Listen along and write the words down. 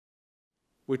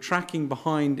We're tracking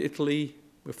behind Italy.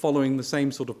 We're following the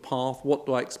same sort of path. What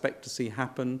do I expect to see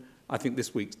happen? I think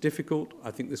this week's difficult.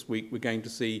 I think this week we're going to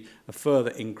see a further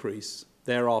increase.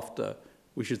 Thereafter,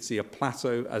 we should see a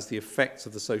plateau as the effects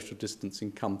of the social distancing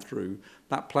come through.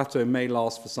 That plateau may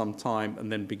last for some time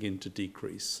and then begin to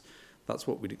decrease. That's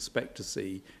what we'd expect to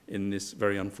see in this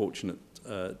very unfortunate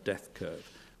death curve.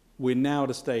 We're now at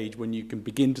a stage when you can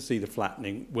begin to see the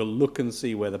flattening. We'll look and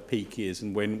see where the peak is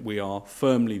and when we are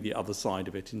firmly the other side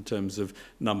of it in terms of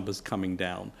numbers coming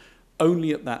down.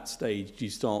 Only at that stage do you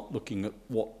start looking at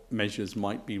what measures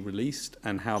might be released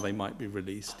and how they might be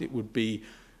released. It would be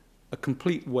a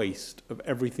complete waste of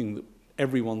everything that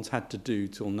everyone's had to do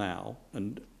till now,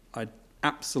 and I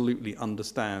absolutely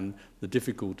understand the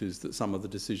difficulties that some of the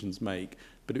decisions make,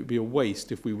 but it would be a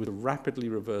waste if we were to rapidly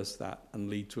reverse that and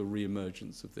lead to a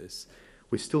re-emergence of this.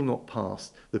 We're still not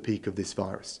past the peak of this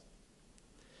virus.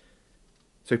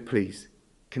 So please,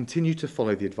 continue to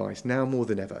follow the advice now more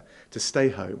than ever to stay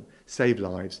home, save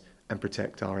lives and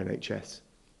protect our NHS.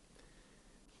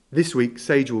 This week,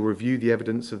 SAGE will review the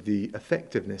evidence of the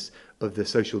effectiveness of the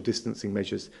social distancing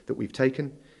measures that we've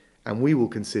taken, and we will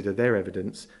consider their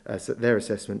evidence, their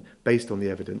assessment based on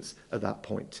the evidence at that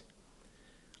point.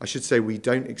 I should say we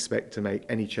don't expect to make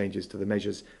any changes to the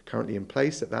measures currently in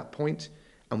place at that point,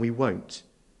 and we won't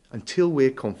until we're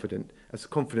confident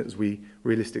as we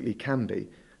realistically can be,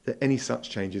 that any such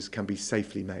changes can be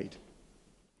safely made.